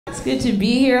Good to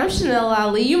be here. I'm Chanel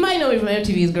Ali. You might know me from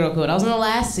MTV's Girl Code. I was in the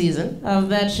last season of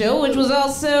that show, which was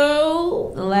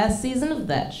also the last season of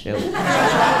that show.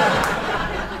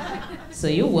 So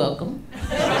you're welcome.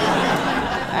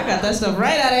 I got that stuff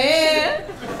right out of here.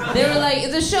 They were like,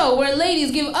 it's a show where ladies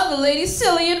give other ladies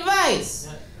silly advice.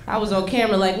 I was on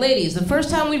camera like, ladies, the first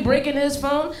time we break into his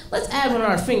phone, let's add one of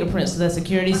our fingerprints to that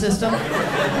security system.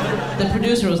 The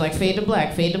producer was like, fade to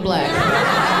black, fade to black.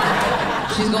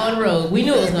 She's going rogue. We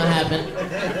knew it was gonna happen.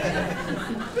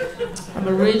 I'm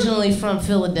originally from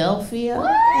Philadelphia.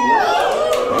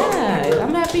 Yeah,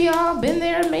 I'm happy y'all been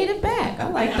there and made it back. I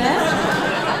like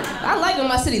that. I like when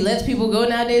my city lets people go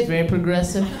nowadays, very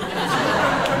progressive.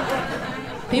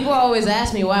 People always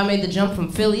ask me why I made the jump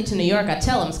from Philly to New York. I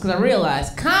tell them it's because I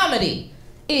realized comedy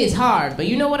is hard, but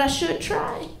you know what I should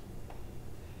try?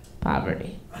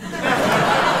 Poverty.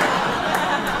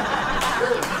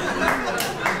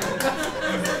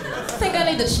 I think I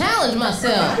need to challenge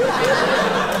myself.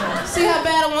 See how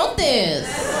bad I want this.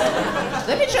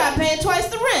 Let me try paying twice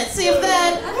the rent, see if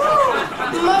that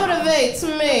motivates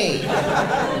me.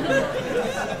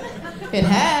 It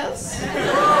has.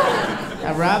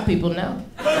 I rob people now.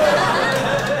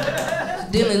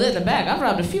 Dimly lit in the back. I've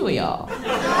robbed a few of y'all.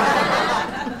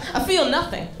 I feel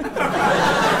nothing.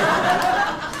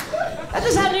 That's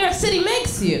just how New York City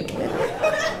makes you.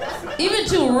 Even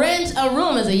to rent a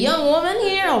room as a young woman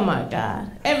here, oh my God.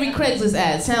 Every Craigslist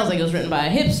ad sounds like it was written by a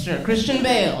hipster, Christian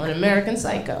Bale, an American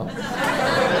Psycho.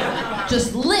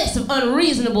 Just lists of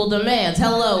unreasonable demands.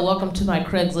 Hello, welcome to my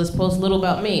Craigslist post, little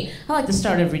about me. I like to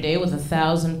start every day with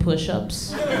 1,000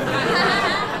 push-ups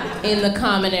in the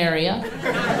common area.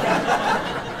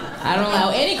 I don't allow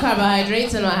any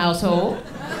carbohydrates in my household.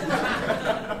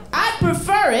 I'd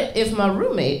prefer it if my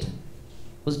roommate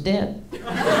was dead.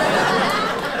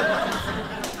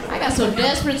 I got so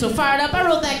desperate, so fired up, I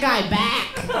wrote that guy back.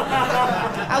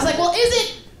 I was like, well, is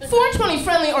it 420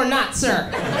 friendly or not, sir?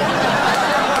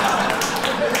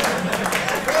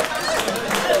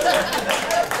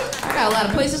 I got a lot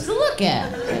of places to look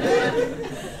at.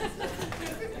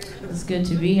 It's good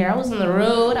to be here. I was on the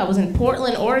road. I was in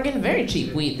Portland, Oregon. Very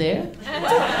cheap weed there.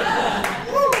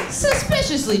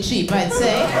 Suspiciously cheap, I'd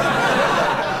say.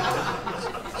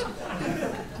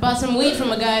 Bought some weed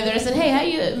from a guy there. I said, hey, how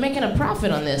you making a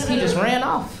profit on this? He just ran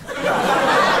off.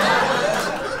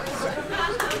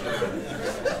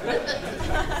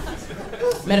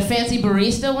 Met a fancy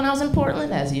barista when I was in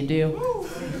Portland, as you do.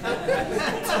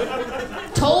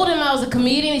 Told him I was a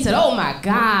comedian. He said, oh my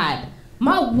God,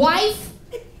 my wife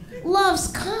loves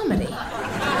comedy.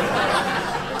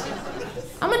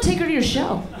 I'm gonna take her to your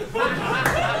show.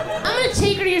 I'm gonna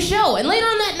take her to your show. And later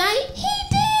on that night, he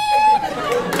did.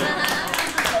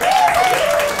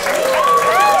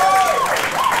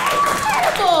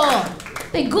 Incredible.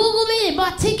 They Googled me, they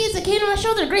bought tickets, they came to my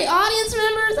show, they're great audience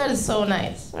members. That is so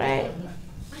nice, right?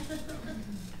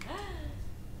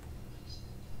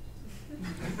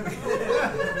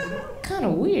 Kind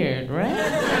of weird, right?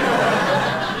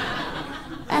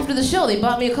 After the show, they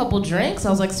bought me a couple drinks. I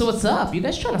was like, so what's up? You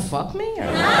guys trying to fuck me? Or...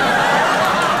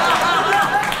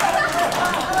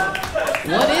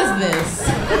 What is this?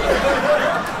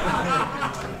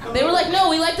 They were like, no,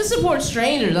 we like to support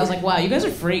strangers. I was like, wow, you guys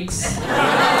are freaks.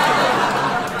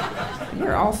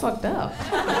 You're all fucked up.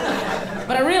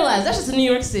 But I realized that's just New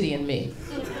York City in me.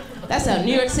 That's how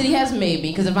New York City has made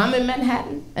me. Because if I'm in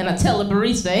Manhattan and I tell a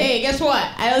barista, hey, guess what?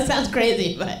 I know it sounds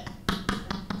crazy, but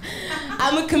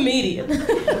I'm a comedian.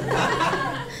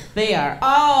 They are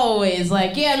always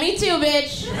like, yeah, me too,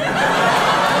 bitch.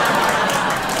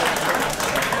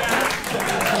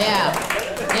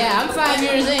 Yeah, I'm 5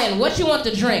 years in. What you want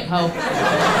to drink, ho?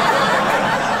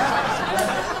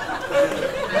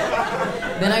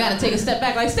 Then I gotta take a step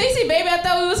back, like, Stacy, baby, I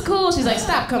thought we was cool. She's like,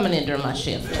 stop coming in during my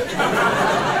shift.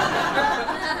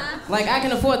 Like, I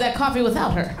can afford that coffee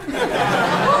without her.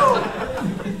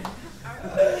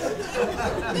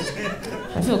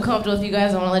 I feel comfortable with you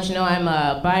guys. I want to let you know I'm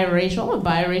biracial. I'm a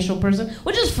biracial person,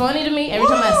 which is funny to me every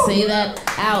time I say that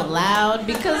out loud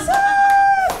because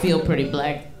I feel pretty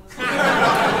black. I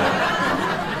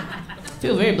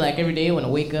feel very black every day when I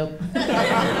wake up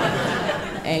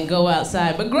and go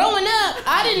outside. But growing up,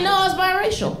 I didn't know I was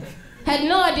biracial. Had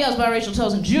no idea I was biracial until I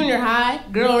was in junior high.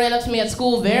 Girl ran up to me at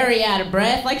school very out of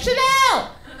breath, like, Chanel,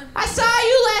 I saw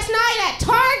you last night at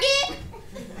Target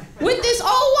with this old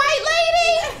white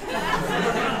lady,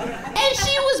 and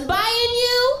she was buying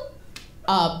you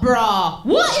a bra.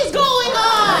 What is going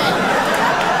on?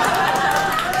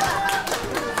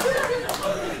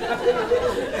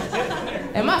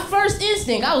 And my first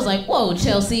instinct, I was like, whoa,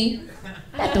 Chelsea,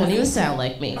 that don't even sound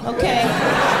like me, okay?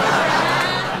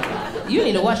 You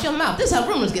need to watch your mouth. This is how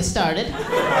rumors get started. Then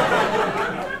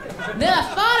I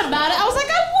thought about it. I was like,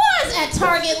 I was at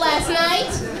Target last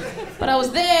night. But I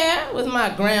was there with my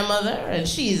grandmother, and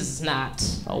she's not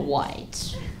a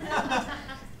white.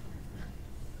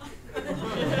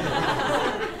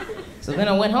 So then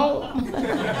I went home,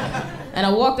 and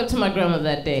I walked up to my grandmother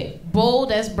that day,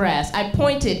 bold as brass. I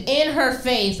pointed in her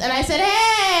face, and I said,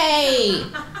 hey!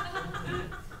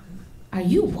 Are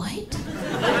you white?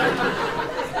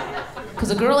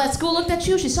 Because a girl at school looked at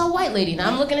you, she saw a white lady. Now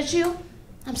I'm looking at you,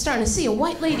 I'm starting to see a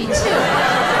white lady too.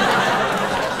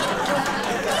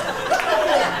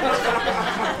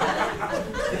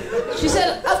 She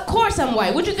said, of course I'm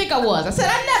white. What'd you think I was? I said,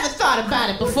 I never thought about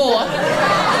it before.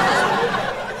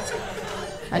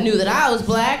 I knew that I was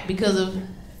black because of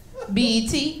BET.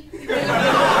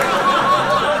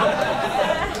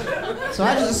 So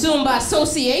I just assumed by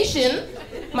association,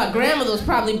 my grandmother was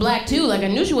probably black too. Like I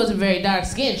knew she wasn't very dark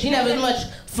skinned. She didn't have as much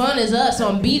fun as us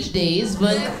on beach days,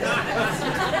 but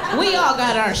we all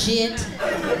got our shit.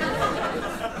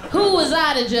 Who was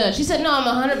I to judge? She said, no, I'm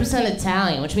 100%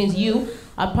 Italian, which means you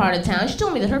are part of town. She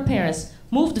told me that her parents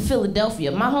moved to Philadelphia,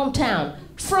 my hometown,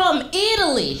 from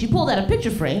Italy. She pulled out a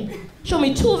picture frame, showed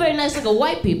me two very nice looking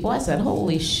white people. I said,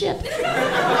 holy shit.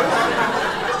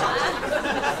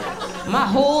 My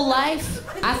whole life,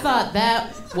 I thought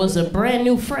that was a brand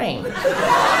new frame.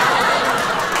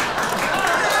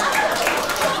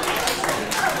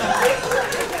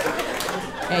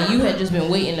 And you had just been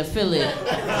waiting to fill it.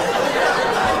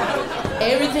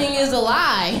 Everything is a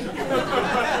lie.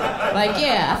 Like,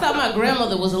 yeah, I thought my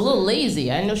grandmother was a little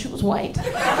lazy. I didn't know she was white.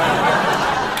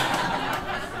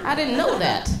 I didn't know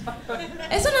that.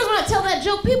 And sometimes when I tell that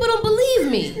joke, people don't believe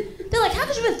me. They're like, how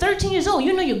could you have been 13 years old?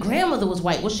 You know your grandmother was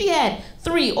white. Well, she had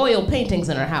 3 oil paintings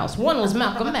in her house. One was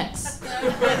Malcolm X.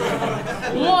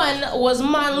 One was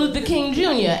Martin Luther King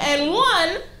Jr. And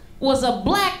one was a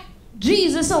black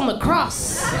Jesus on the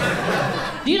cross.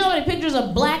 Do you know how many pictures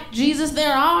of black Jesus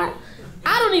there are?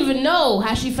 I don't even know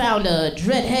how she found a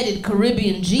dread-headed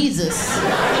Caribbean Jesus.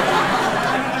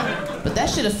 But that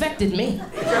shit affected me.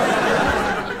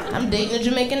 I'm dating a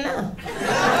Jamaican now.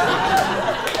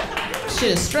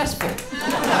 Shit is stressful.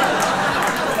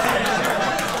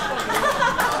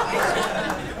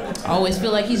 I always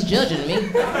feel like he's judging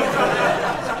me.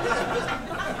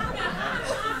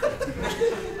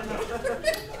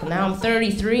 Now I'm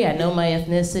 33, I know my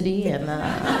ethnicity, and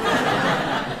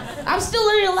I'm still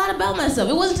learning a lot about myself.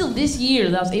 It wasn't until this year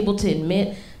that I was able to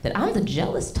admit that I'm the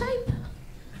jealous type.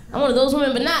 I'm one of those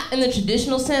women, but not in the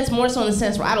traditional sense, more so in the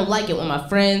sense where I don't like it when my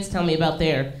friends tell me about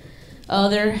their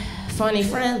other funny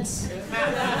friends.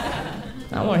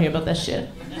 I don't want to hear about that shit.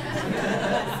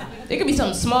 It could be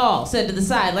something small, said to the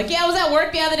side. Like, yeah, I was at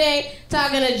work the other day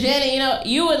talking to Jenny, you know,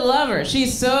 you would love her.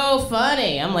 She's so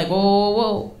funny. I'm like, whoa, whoa,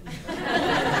 whoa.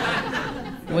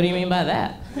 What do you mean by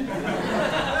that?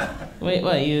 Wait,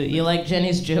 what, you like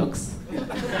Jenny's jokes?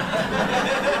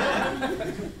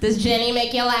 Does Jenny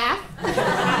make you laugh?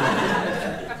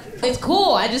 It's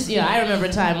cool. I remember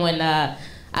a time when I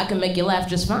could make you laugh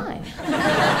just fine.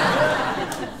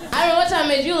 I remember one time I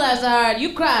made you laugh so hard,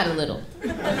 you cried a little.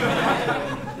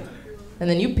 And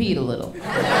then you peed a little.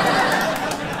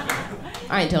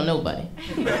 I ain't tell nobody.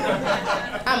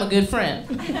 I'm a good friend.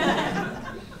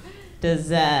 Does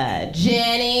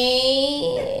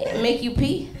Jenny make you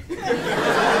pee?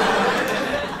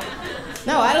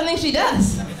 No, I don't think she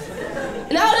does.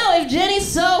 No, if Jenny's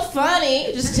so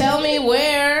funny, just tell me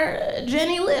where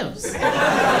Jenny lives.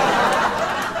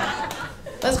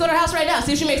 Let's go to her house right now,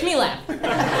 see if she makes me laugh.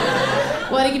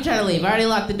 Why do you keep trying to leave? I already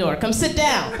locked the door. Come sit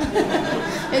down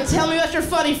and tell me about your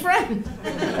funny friend.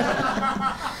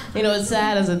 You know what's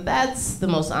sad is that that's the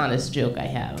most honest joke I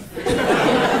have.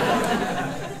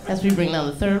 As we bring down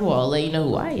the third wall, let you know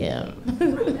who I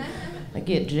am. I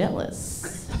get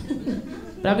jealous.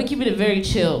 But I've been keeping it very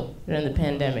chill during the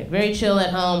pandemic. Very chill at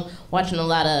home, watching a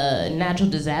lot of natural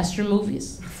disaster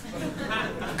movies.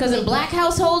 Because in black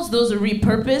households, those are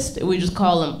repurposed. We just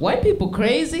call them white people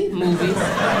crazy movies.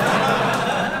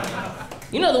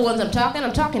 You know the ones I'm talking?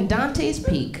 I'm talking Dante's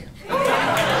Peak.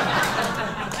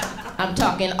 I'm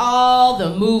talking all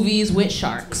the movies with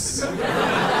sharks.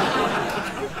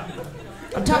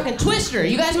 I'm talking Twister.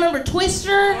 You guys remember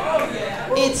Twister? Oh,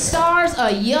 yeah. It stars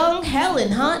a young Helen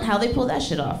Hunt. How they pull that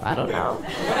shit off, I don't know.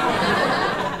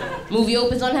 Movie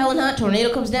opens on Helen Hunt,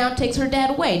 tornado comes down, takes her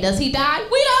dad away. Does he die?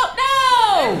 We don't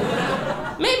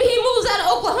know! Maybe he moves out of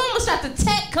Oklahoma, starts a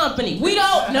tech company. We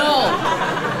don't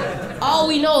know. All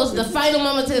we know is the final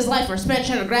moments of his life are spent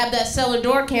trying to grab that cellar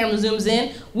door. Camera zooms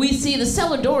in. We see the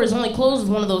cellar door is only closed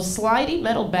with one of those slidey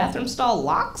metal bathroom stall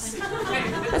locks.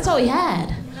 That's all he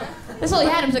had. That's all he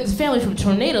had. He protect his family from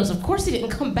tornadoes. Of course he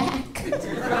didn't come back.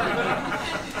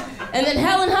 And then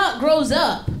Helen Hunt grows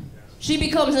up. She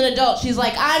becomes an adult. She's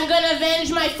like, I'm gonna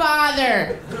avenge my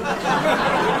father.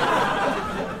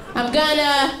 I'm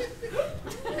gonna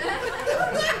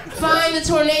find the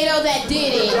tornado that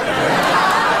did it.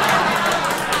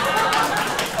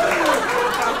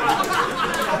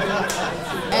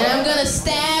 And I'm gonna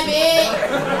stab it.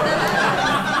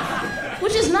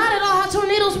 Which is not at all how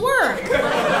tornadoes work.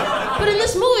 But in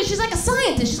this movie, she's like a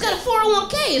scientist. She's got a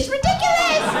 401k. It's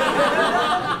ridiculous.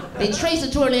 They trace the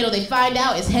tornado. They find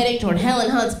out it's heading toward Helen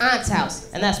Hunt's aunt's house.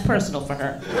 And that's personal for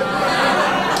her.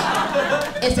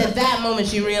 It's at that moment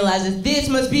she realizes this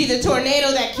must be the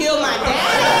tornado that killed my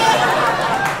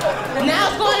daddy. Now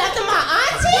it's going after my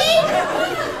auntie?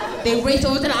 They race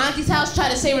over to the auntie's house, try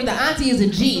to save her. The auntie is a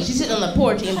G. She's sitting on the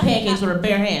porch eating pancakes with her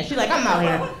bare hands. She's like, I'm out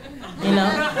here. You know?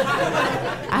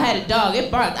 I had a dog,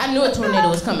 it barked. I knew a tornado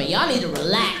was coming. Y'all need to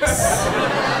relax.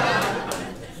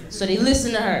 So they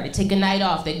listen to her. They take a night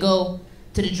off. They go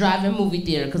to the drive-in movie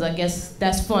theater, because I guess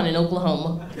that's fun in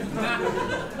Oklahoma.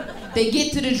 They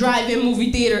get to the drive-in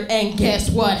movie theater, and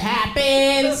guess what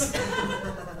happens?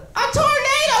 A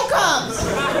tornado comes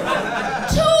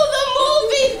to the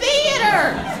movie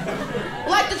theater.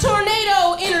 Like the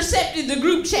tornado intercepted the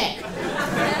group chat.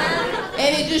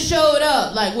 And it just showed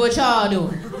up, like, what y'all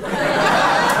doing?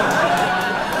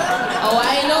 Oh,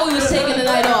 I didn't know he was taking the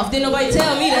night off. Didn't nobody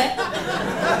tell me that.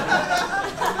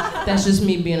 That's just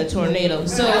me being a tornado.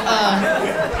 So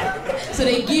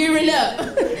they gearing up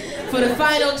for the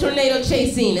final tornado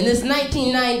chase scene in this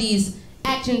 1990s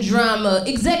action drama,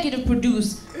 executive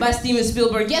produced by Steven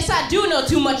Spielberg. Yes, I do know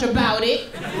too much about it.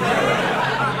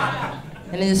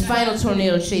 And in this final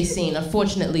tornado chase scene,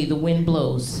 unfortunately, the wind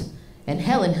blows, and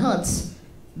Helen Hunt's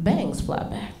bangs fly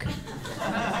back.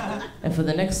 And for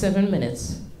the next 7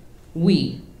 minutes,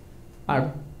 we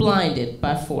are blinded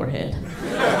by forehead.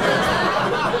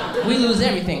 We lose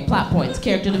everything, plot points,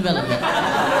 character development.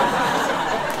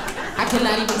 I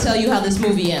cannot even tell you how this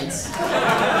movie ends.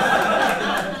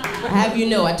 I have you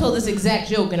know, I told this exact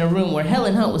joke in a room where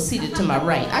Helen Hunt was seated to my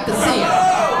right. I could see her.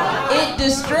 It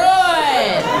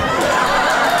destroyed.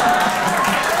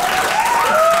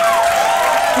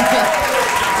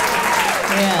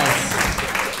 Yes.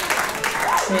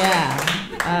 Yeah.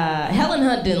 Helen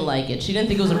Hunt didn't like it. She didn't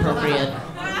think it was appropriate.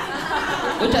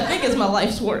 Which I think is my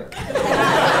life's work.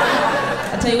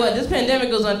 I tell you what, this pandemic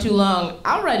goes on too long.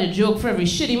 I'll write a joke for every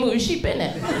shitty movie she's been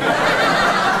in.